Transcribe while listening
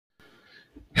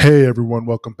Hey everyone,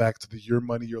 welcome back to the Your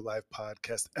Money, Your Life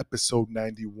podcast, episode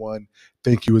 91.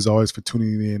 Thank you as always for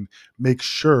tuning in. Make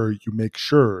sure that you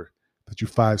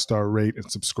 5-star rate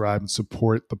and subscribe and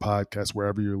support the podcast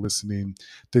wherever you're listening.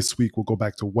 This week we'll go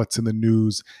back to what's in the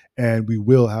news and we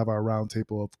will have our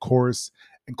roundtable, of course.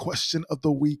 And question of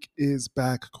the week is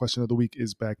back. Question of the week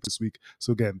is back this week.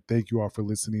 So again, thank you all for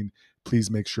listening.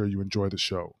 Please make sure you enjoy the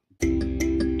show.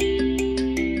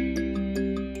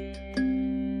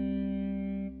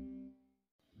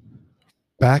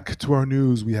 Back to our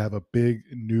news. We have a big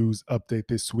news update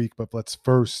this week, but let's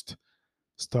first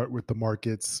start with the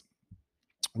markets.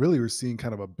 Really, we're seeing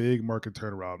kind of a big market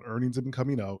turnaround. Earnings have been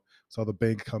coming out. Saw the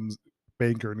bank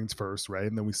earnings first, right?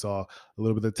 And then we saw a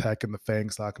little bit of tech and the FANG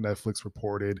stock. Netflix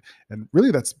reported, and really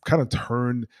that's kind of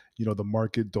turned the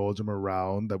market doldrum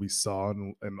around that we saw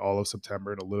in all of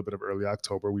September and a little bit of early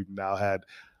October. We've now had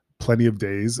plenty of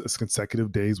days,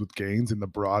 consecutive days with gains in the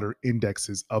broader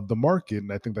indexes of the market.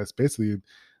 And I think that's basically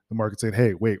the market saying,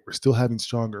 hey, wait, we're still having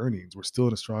strong earnings. We're still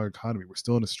in a strong economy. We're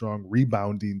still in a strong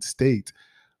rebounding state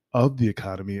of the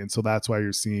economy. And so that's why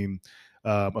you're seeing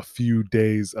a few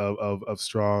days of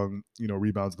strong,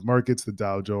 rebounds of the markets. The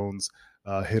Dow Jones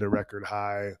hit a record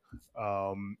high,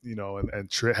 and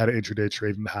had an intraday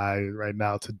trading high right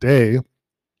now today.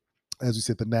 As we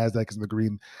said, the NASDAQ is in the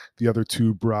green, the other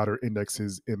two broader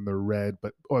indexes in the red,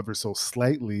 but ever so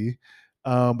slightly.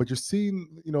 But you're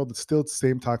seeing, still the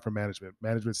same talk from management.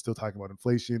 Management's still talking about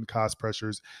inflation, cost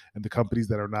pressures, and the companies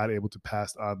that are not able to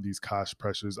pass on these cost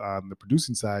pressures on the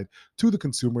producing side to the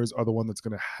consumers are the ones that are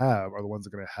going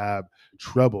to have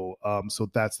trouble. So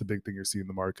that's the big thing you're seeing in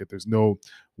the market. There's no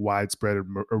widespread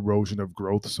erosion of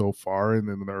growth so far in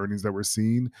the earnings that we're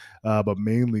seeing, but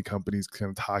mainly companies kind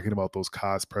of talking about those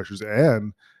cost pressures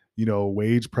and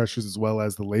wage pressures, as well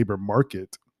as the labor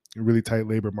market, a really tight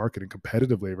labor market and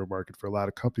competitive labor market for a lot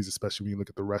of companies, especially when you look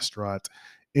at the restaurant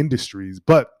industries.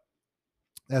 But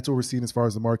that's what we're seeing as far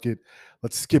as the market.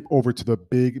 Let's skip over to the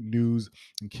big news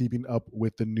and keeping up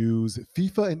with the news.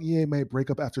 FIFA and EA may break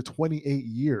up after 28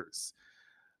 years.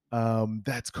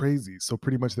 That's crazy. So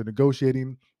pretty much they're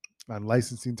negotiating on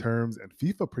licensing terms, and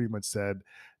FIFA pretty much said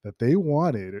that they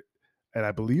wanted, and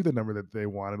I believe the number that they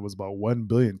wanted was about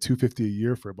 1,250,000,000 a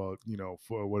year for about,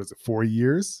 for what is it, 4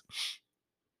 years,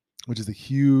 which is a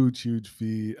huge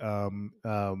fee. But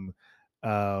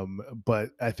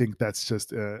I think that's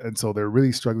just, and so they're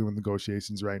really struggling with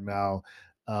negotiations right now,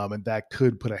 and that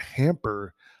could put a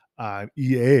hamper on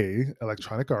EA,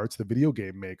 Electronic Arts, the video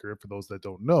game maker, for those that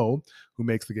don't know, who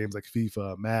makes the games like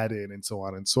FIFA, Madden, and so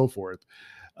on and so forth.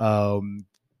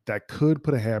 That could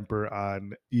put a hamper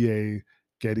on EA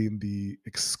getting the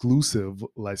exclusive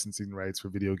licensing rights for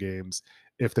video games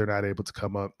if they're not able to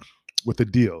come up with a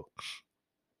deal.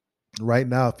 Right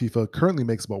now, FIFA currently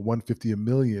makes about 150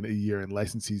 million a year in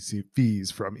licensing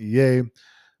fees from EA,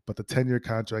 but the 10-year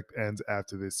contract ends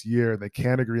after this year, and they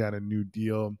can't agree on a new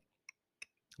deal,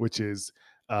 which is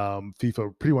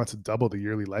FIFA pretty wants to double the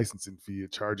yearly licensing fee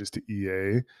it charges to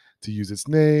EA to use its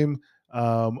name.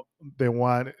 They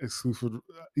want exclusive.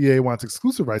 EA wants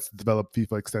exclusive rights to develop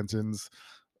FIFA extensions,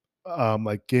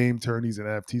 like game tourneys and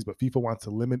NFTs, but FIFA wants to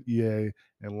limit EA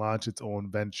and launch its own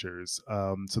ventures.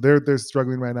 So they're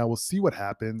struggling right now. We'll see what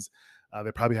happens.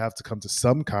 They probably have to come to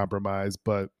some compromise,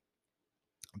 but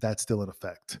that's still in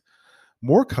effect.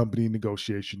 More company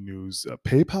negotiation news.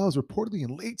 PayPal is reportedly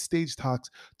in late stage talks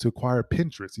to acquire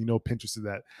Pinterest. Pinterest is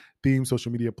that theme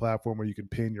social media platform where you can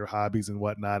pin your hobbies and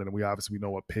whatnot. And we obviously know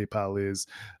what PayPal is.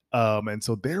 And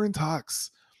so they're in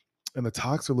talks, and the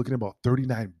talks are looking at about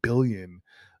 39 billion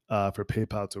for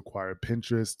PayPal to acquire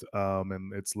Pinterest,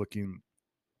 and it's looking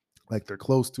like they're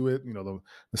close to it.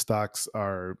 The stocks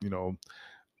are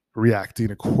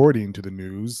reacting according to the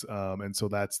news, and so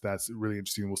that's really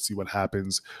interesting. We'll see what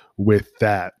happens with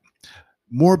that.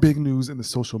 More big news in the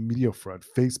social media front.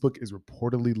 Facebook is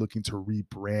reportedly looking to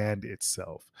rebrand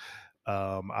itself.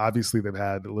 Obviously, they've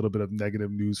had a little bit of negative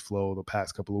news flow the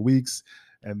past couple of weeks,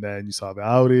 and then you saw the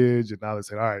outage, and now they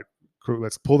said, all right,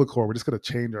 let's pull the cord. We're just going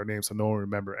to change our name so no one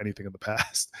remember anything in the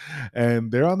past.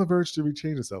 And they're on the verge to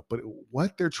rechange itself. But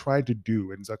what they're trying to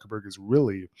do, and Zuckerberg has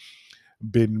really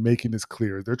been making this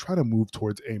clear, they're trying to move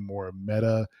towards a more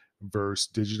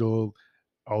metaverse, digital,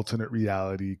 alternate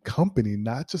reality company,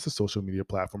 not just a social media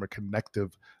platform, a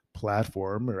connective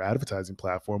platform or advertising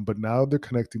platform, but now they're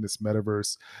connecting this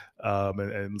metaverse,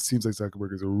 and it seems like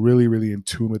Zuckerberg is really in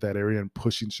tune with that area and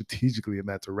pushing strategically in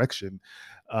that direction,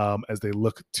 as they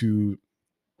look to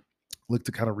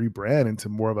kind of rebrand into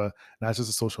more of a, not just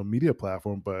a social media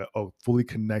platform, but a fully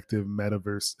connective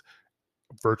metaverse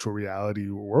virtual reality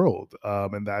world.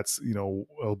 And that's,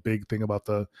 a big thing about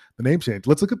the name change.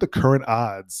 Let's look at the current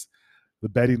odds, the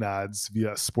betting odds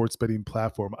via a sports betting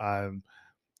platform on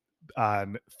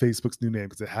Facebook's new name,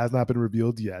 because it has not been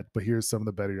revealed yet. But here's some of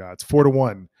the betting odds: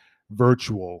 4-1,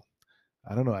 virtual.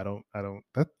 I don't know. I don't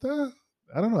know.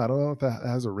 I don't know if that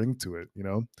has a ring to it.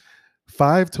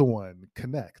 5-1,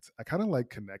 connect. I kind of like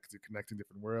connect. You're connecting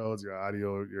different worlds, your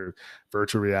audio, your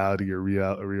virtual reality, your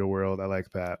real world. I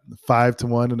like that.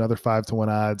 5-1, another 5-1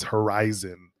 odds.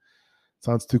 Horizon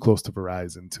sounds too close to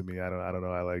Verizon to me. I don't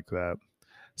know. I like that.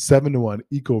 7-1,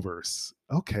 Ecoverse.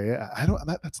 Okay, I don't.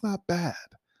 That's not bad.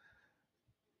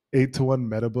 8-1,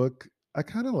 Metabook. I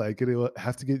kind of like it. It'll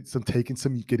have to get some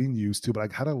getting used to, but I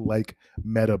kind of like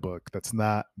Metabook. That's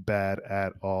not bad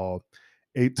at all.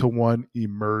 8-1,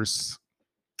 Immerse.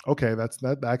 Okay,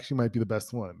 that actually might be the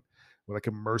best one. We're like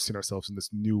immersing ourselves in this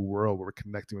new world where we're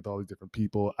connecting with all these different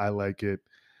people. I like it.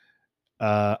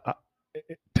 10-1,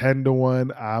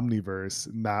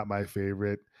 Omniverse, not my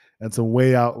favorite. And some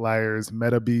way outliers,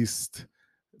 MetaBeast,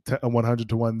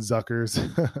 100-1,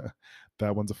 Zuckers.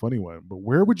 That one's a funny one. But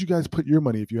where would you guys put your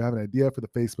money if you have an idea for the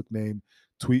Facebook name?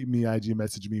 Tweet me, IG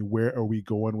message me. Where are we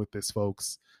going with this,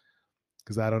 folks?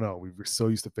 Because I don't know. We're so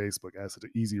used to Facebook. It has such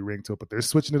an easy ring to it, but they're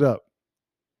switching it up.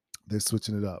 They're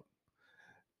switching it up.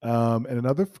 And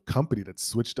another company that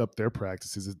switched up their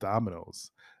practices is Domino's.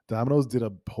 Domino's did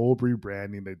a whole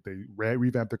rebranding. They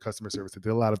revamped their customer service. They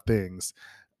did a lot of things.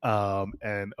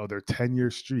 And their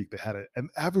 10-year streak, they had it. And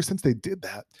ever since they did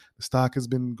that, the stock has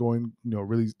been going,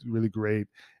 really, really great.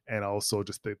 And also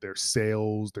just their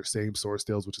sales, their same store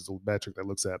sales, which is a metric that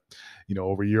looks at,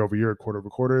 over year, quarter over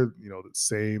quarter,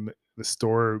 the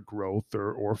store growth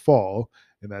or fall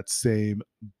in that same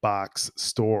box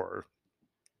store.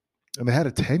 And they had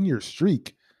a 10-year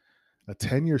streak,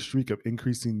 of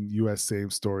increasing U.S. same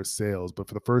store sales. But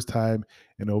for the first time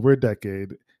in over a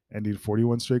decade, ending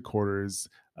 41 straight quarters,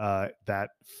 that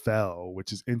fell,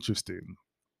 which is interesting.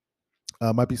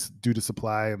 Might be due to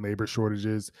supply and labor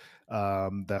shortages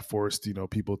that forced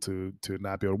people to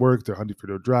not be able to work. They're hunting for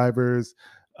their drivers.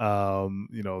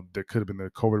 There could have been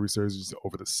the COVID resurgence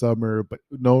over the summer, but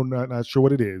no, not sure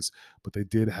what it is. But they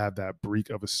did have that break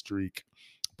of a streak,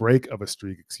 for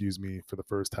the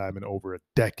first time in over a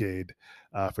decade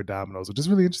for Domino's, which is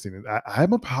really interesting.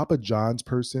 I'm a Papa John's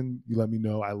person. You let me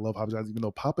know. I love Papa John's, even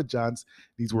though Papa John's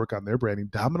needs work on their branding.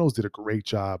 Domino's did a great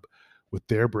job with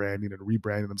their branding and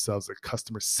rebranding themselves as a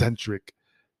customer-centric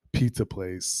pizza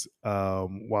place,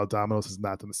 while Domino's has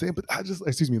not done the same. But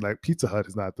like Pizza Hut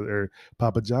is not, or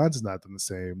Papa John's is not done the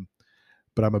same.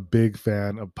 But I'm a big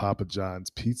fan of Papa John's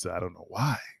pizza. I don't know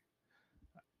why.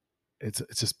 It's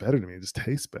just better to me. It just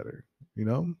tastes better.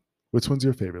 Which one's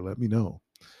your favorite? Let me know.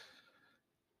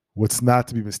 What's not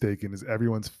to be mistaken is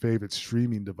everyone's favorite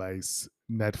streaming device,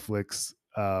 Netflix,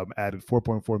 added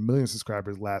 4.4 million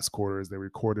subscribers last quarter as they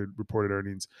reported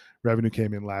earnings. Revenue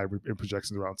came in live in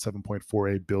projections around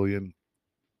 7.48 billion.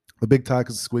 The big talk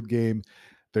is Squid Game.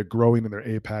 They're growing in their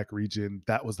APAC region.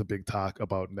 That was the big talk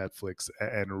about Netflix,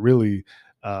 and really,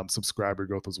 subscriber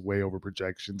growth was way over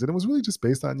projections. And it was really just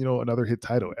based on another hit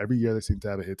title. Every year they seem to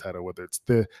have a hit title, whether it's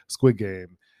the Squid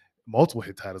Game, multiple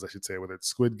hit titles, I should say, whether it's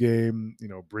Squid Game,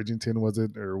 Bridgerton, was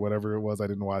it, or whatever it was. I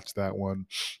didn't watch that one.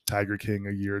 Tiger King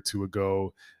a year or two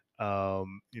ago.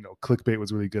 Clickbait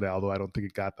was really good, although I don't think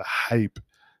it got the hype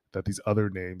that these other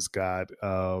names got.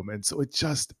 And so it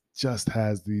just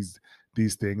has these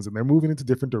things, and they're moving into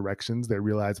different directions. They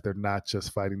realize that they're not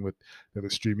just fighting with the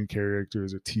streaming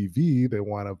characters or TV. They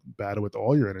want to battle with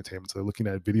all your entertainment. So they're looking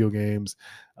at video games.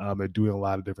 They're doing a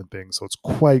lot of different things. So it's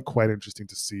quite interesting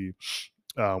to see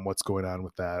what's going on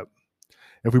with that.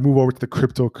 If we move over to the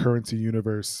cryptocurrency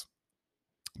universe,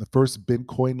 the first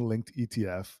Bitcoin linked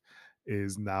ETF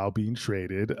is now being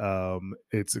traded.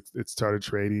 It started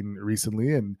trading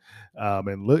recently, and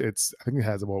look, I think it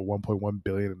has about 1.1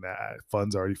 billion in that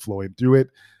funds already flowing through it.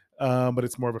 But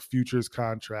it's more of a futures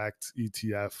contract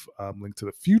ETF linked to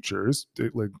the futures,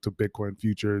 linked to Bitcoin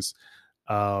futures.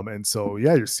 And so,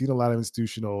 yeah, you're seeing a lot of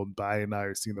institutional buying now.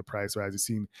 You're seeing the price rise. It's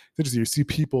interesting. You see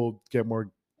people get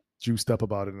more juiced up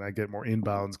about it, and I get more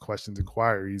inbounds, questions,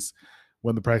 inquiries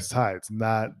when the price is high. It's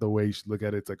not the way you should look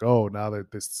at it. It's like, oh, now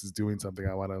that this is doing something,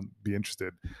 I want to be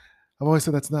interested. I've always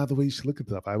said that's not the way you should look at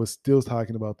stuff. I was still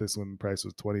talking about this when the price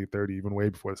was 20, 30, even way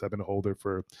before this. I've been a holder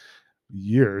for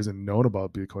years and known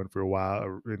about Bitcoin for a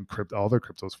while, and all their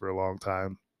cryptos for a long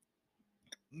time.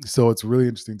 So it's really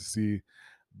interesting to see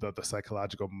the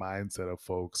psychological mindset of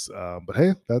folks. But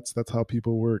hey, that's how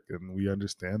people work, and we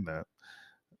understand that.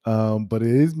 But it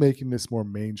is making this more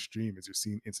mainstream as you're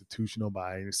seeing institutional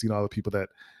buying. You're seeing all the people that,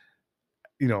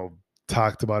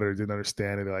 talked about it or didn't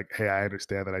understand it. They're like, hey, I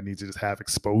understand that I need to just have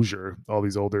exposure. All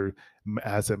these older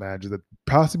asset managers that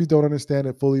possibly don't understand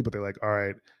it fully, but they're like, all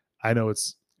right, I know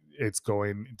it's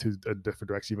going into a different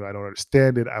direction, even though I don't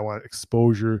understand it. I want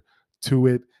exposure to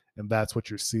it. And that's what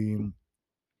you're seeing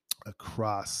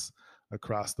across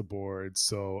the board.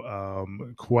 So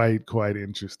quite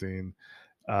interesting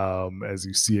as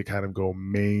you see it kind of go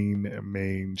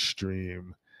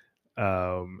mainstream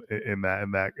in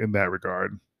that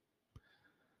regard.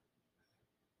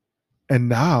 And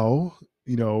now,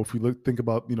 if we think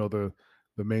about,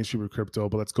 the mainstream of crypto,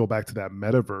 but let's go back to that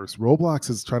metaverse. Roblox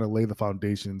is trying to lay the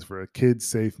foundations for a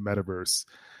kid-safe metaverse,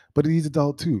 but it needs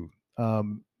adult too.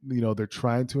 They're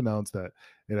trying to announce that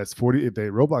it has 40. If they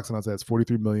Roblox announced that it has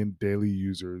 43 million daily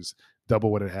users,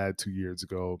 double what it had 2 years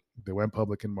ago. They went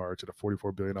public in March at a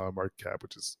 $44 billion market cap,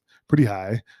 which is pretty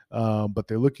high. But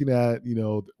they're looking at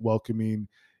welcoming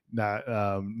not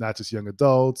just young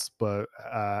adults, but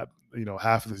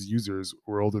half of his users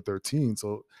were older 13.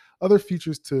 So other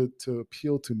features to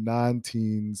appeal to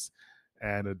non-teens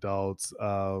and adults.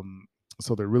 So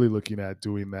they're really looking at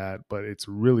doing that, but it's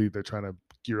really they're trying to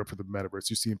gear up for the metaverse.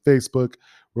 You're seeing Facebook,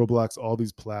 Roblox, all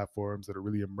these platforms that are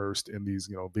really immersed in these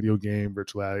video game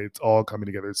virtuality. It's all coming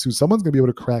together. So someone's gonna be able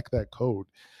to crack that code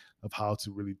of how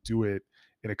to really do it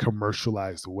in a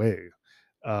commercialized way.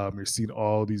 You're seeing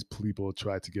all these people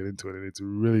try to get into it, and it's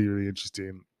really, really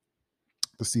interesting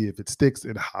to see if it sticks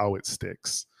and how it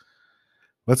sticks.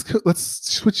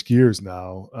 Let's switch gears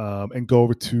now and go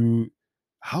over to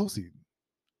housing,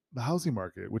 the housing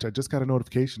market, which I just got a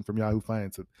notification from Yahoo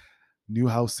Finance that new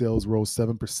house sales rose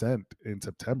 7% in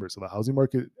September. So the housing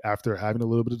market, after having a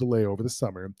little bit of delay over the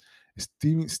summer, is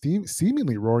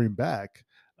seemingly roaring back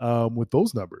with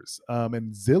those numbers.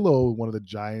 And Zillow, one of the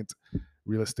giant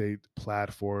real estate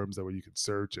platforms that where you can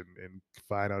search and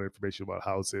find out information about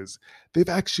houses, they've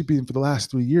actually been for the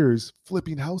last 3 years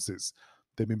flipping houses.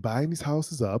 They've been buying these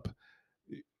houses up,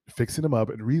 fixing them up,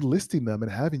 and relisting them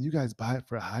and having you guys buy it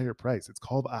for a higher price. It's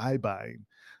called iBuying.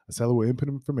 A seller will input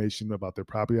information about their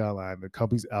property online. The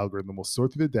company's algorithm will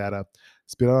sort through the data,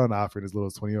 spit out an offer in as little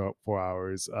as 24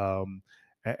 hours.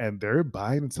 And they're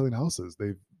buying and selling houses.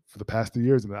 They've for the past 3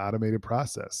 years in an automated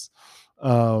process.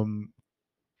 And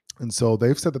so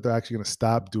they've said that they're actually going to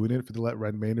stop doing it for the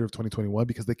remainder of 2021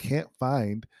 because they can't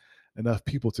find enough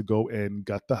people to go and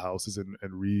gut the houses and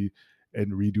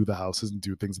redo the houses and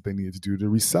do things that they needed to do to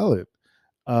resell it.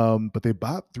 But they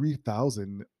bought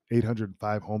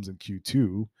 3,805 homes in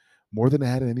Q2, more than they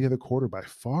had in any other quarter by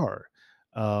far.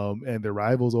 And their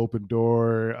rivals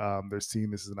Opendoor, they're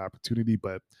seeing this as an opportunity.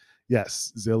 But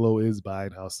yes, Zillow is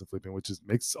buying houses and flipping, which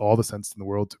makes all the sense in the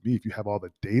world to me. If you have all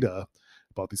the data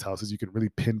about these houses, you can really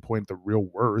pinpoint the real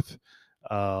worth,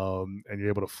 and you're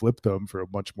able to flip them for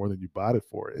much more than you bought it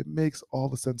for. It makes all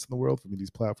the sense in the world for me. These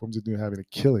platforms are having a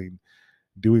killing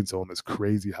doing so in this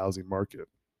crazy housing market.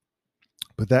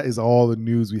 But that is all the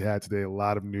news we had today. A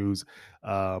lot of news,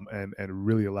 and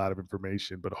really a lot of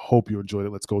information. But I hope you enjoyed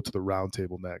it. Let's go to the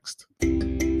roundtable next.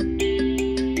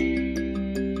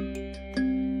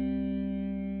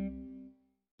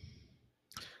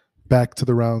 Back to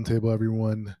the roundtable,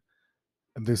 everyone.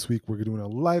 And this week we're doing a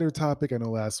lighter topic. I know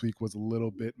last week was a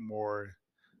little bit more,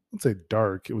 let's say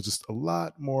dark. It was just a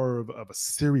lot more of a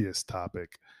serious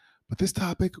topic. But this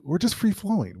topic, we're just free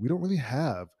flowing. We don't really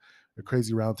have a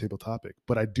crazy roundtable topic.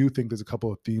 But I do think there's a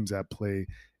couple of themes at play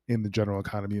in the general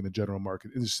economy, in the general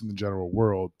market, just in the general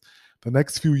world. The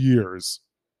next few years,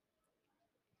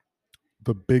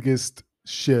 the biggest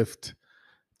shift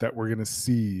that we're going to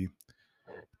see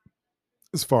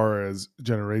as far as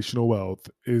generational wealth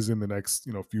is in the next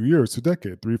few years to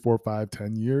decade, 3, 4, 5,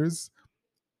 10 years.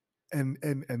 And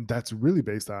that's really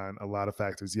based on a lot of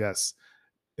factors. Yes,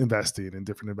 investing in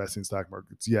different investing stock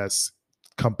markets. Yes,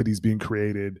 companies being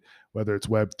created, whether it's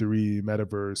Web3,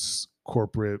 metaverse,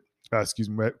 corporate,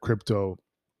 crypto,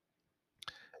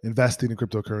 investing in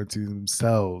cryptocurrencies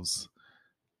themselves.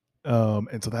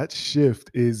 And so that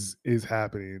shift is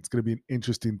happening. It's going to be an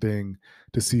interesting thing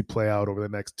to see play out over the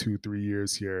next 2-3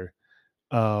 years here.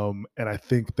 And I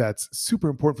think that's super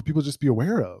important for people to just be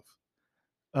aware of.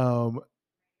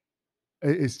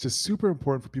 It's just super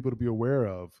important for people to be aware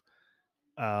of.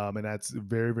 And that's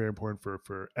very, very important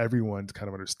for everyone to kind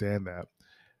of understand that.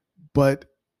 But,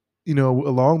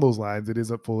 along those lines, it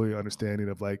is a fully understanding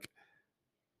of I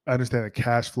understand that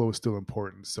cash flow is still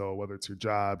important. So whether it's your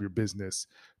job, your business,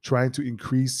 trying to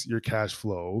increase your cash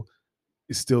flow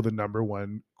is still the number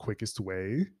one quickest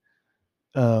way.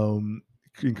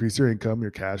 Increase your income, your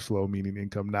cash flow, meaning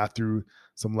income, not through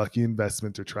some lucky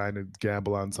investment or trying to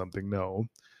gamble on something. No,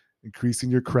 increasing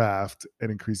your craft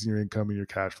and increasing your income and your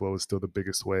cash flow is still the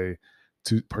biggest way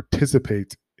to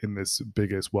participate in this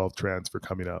biggest wealth transfer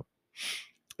coming up.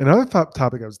 Another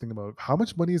topic I was thinking about: how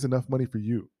much money is enough money for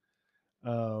you?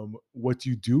 What do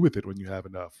you do with it when you have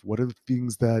enough? What are the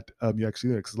things that you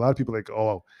actually do? Because a lot of people are like,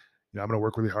 oh, I'm going to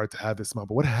work really hard to have this amount,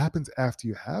 but what happens after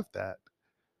you have that?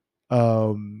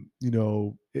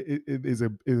 It is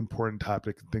an important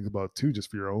topic to think about too, just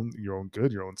for your own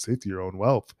good, your own safety, your own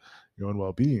wealth, your own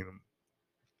well-being.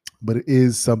 But it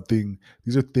is something;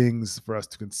 these are things for us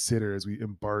to consider as we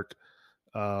embark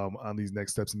on these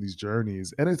next steps in these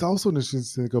journeys. And it's also interesting to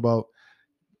think about.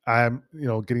 I'm,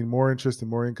 getting more interest and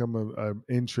more income of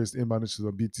interest, inbound interest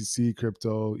on BTC,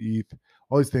 crypto, ETH,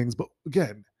 all these things. But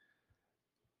again,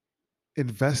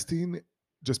 investing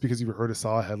just because you've heard a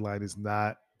saw headline is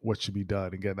not what should be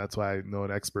done. Again, that's why I know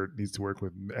an expert needs to work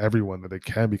with everyone that they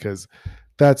can, because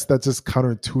that's just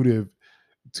counterintuitive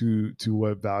to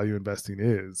what value investing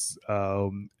is.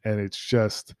 And it's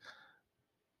just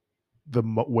the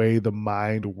way the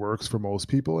mind works for most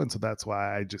people. And so that's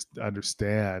why I just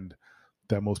understand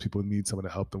that most people need someone to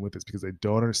help them with this, because they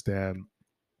don't understand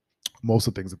most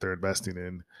of the things that they're investing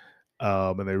in.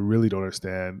 And they really don't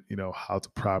understand, how to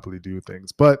properly do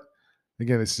things. But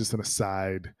again, it's just an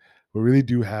aside. We really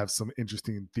do have some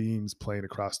interesting themes playing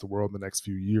across the world in the next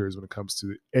few years when it comes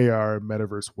to AR,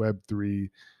 metaverse, Web3,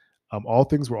 all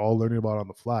things we're all learning about on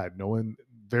the fly. No one,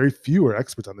 very few are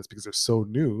experts on this because they're so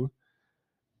new,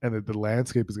 and that the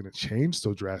landscape is going to change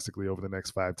so drastically over the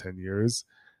next 5-10 years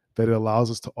that it allows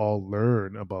us to all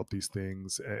learn about these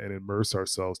things and immerse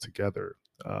ourselves together.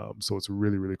 So it's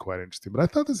really, really quite interesting. But I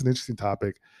thought this is an interesting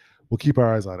topic. We'll keep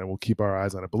our eyes on it. We'll keep our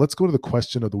eyes on it. But let's go to the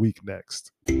question of the week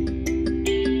next.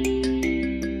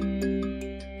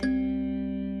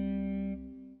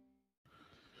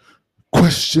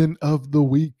 Question of the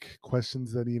week.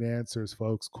 Questions that need answers,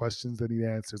 folks. Questions that need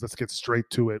answers. Let's get straight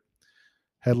to it.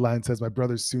 Headline says, my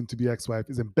brother's soon-to-be ex-wife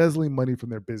is embezzling money from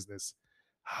their business.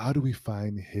 How do we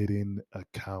find hidden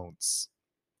accounts?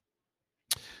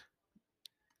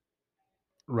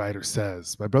 Writer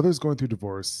says, my brother is going through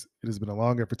divorce. It has been a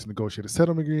long effort to negotiate a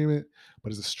settlement agreement, but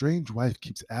his estranged wife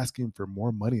keeps asking for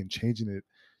more money and changing it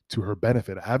to her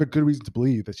benefit. I have a good reason to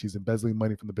believe that she's embezzling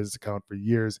money from the business account for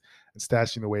years and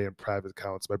stashing away in private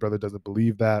accounts. My brother doesn't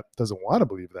want to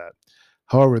believe that.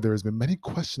 However, there has been many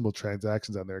questionable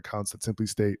transactions on their accounts that simply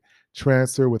state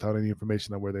transfer without any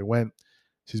information on where they went.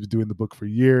 She's been doing the book for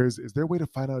years. Is there a way to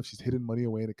find out if she's hidden money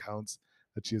away in accounts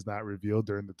that she has not revealed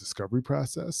during the discovery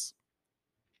process?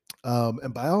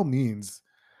 And by all means,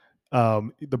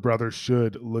 the brother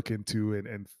should look into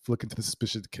and look into the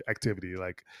suspicious activity,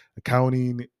 like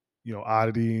accounting,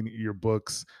 auditing your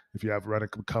books. If you have run a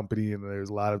company and there's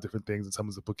a lot of different things and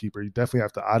someone's a bookkeeper, you definitely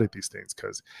have to audit these things,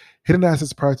 because hidden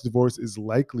assets prior to divorce is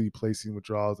likely placing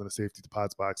withdrawals in a safety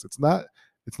deposit box. It's not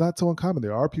so uncommon.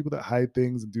 There are people that hide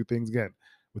things and do things, again,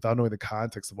 without knowing the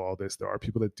context of all this. There are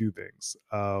people that do things.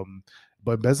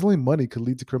 But embezzling money could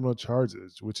lead to criminal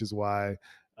charges, which is why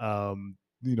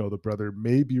the brother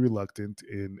may be reluctant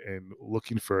in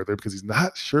looking further, because he's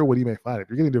not sure what he may find. If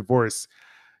you're getting divorced,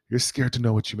 you're scared to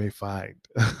know what you may find.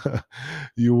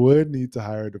 You would need to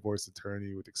hire a divorce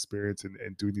attorney with experience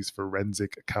in doing these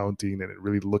forensic accounting and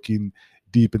really looking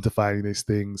deep into finding these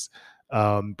things.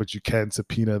 But you can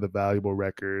subpoena the valuable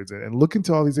records and look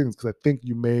into all these things, because I think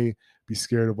you may be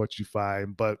scared of what you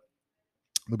find. But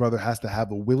the brother has to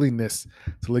have a willingness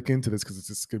to look into this, because it's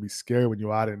just going to be scary when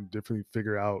you out and definitely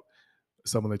figure out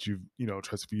someone that you've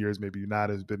trusted for years, maybe not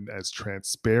has been as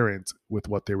transparent with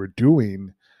what they were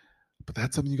doing. But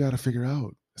that's something you got to figure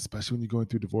out, especially when you're going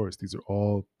through divorce. These are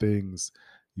all things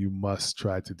you must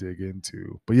try to dig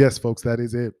into. But yes, folks, that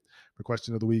is it for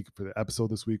question of the week, for the episode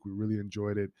this week. We really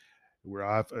enjoyed it. We're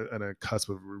off on a cusp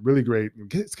of really great.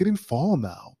 It's getting fall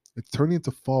now. It's turning into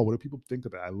fall. What do people think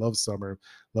of that? I love summer.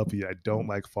 Love it. I don't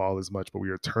like fall as much, but we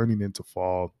are turning into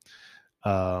fall.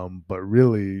 But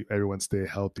really, everyone stay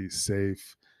healthy,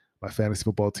 safe. My fantasy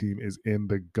football team is in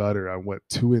the gutter. I'm what,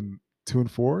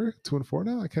 2-4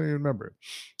 now. I can't even remember.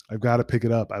 I've got to pick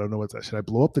it up. I don't know what's that. Should I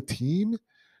blow up the team,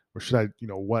 or should I,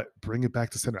 bring it back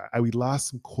to center? We lost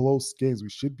some close games. We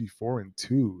should be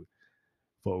 4-2,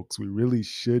 folks. We really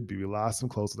should be. We lost some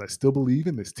close ones. I still believe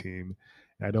in this team,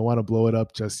 and I don't want to blow it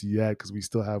up just yet, because we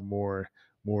still have more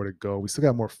to go. We still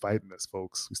got more fight in us,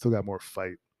 folks. We still got more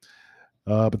fight.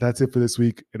 But that's it for this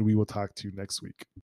week, and we will talk to you next week.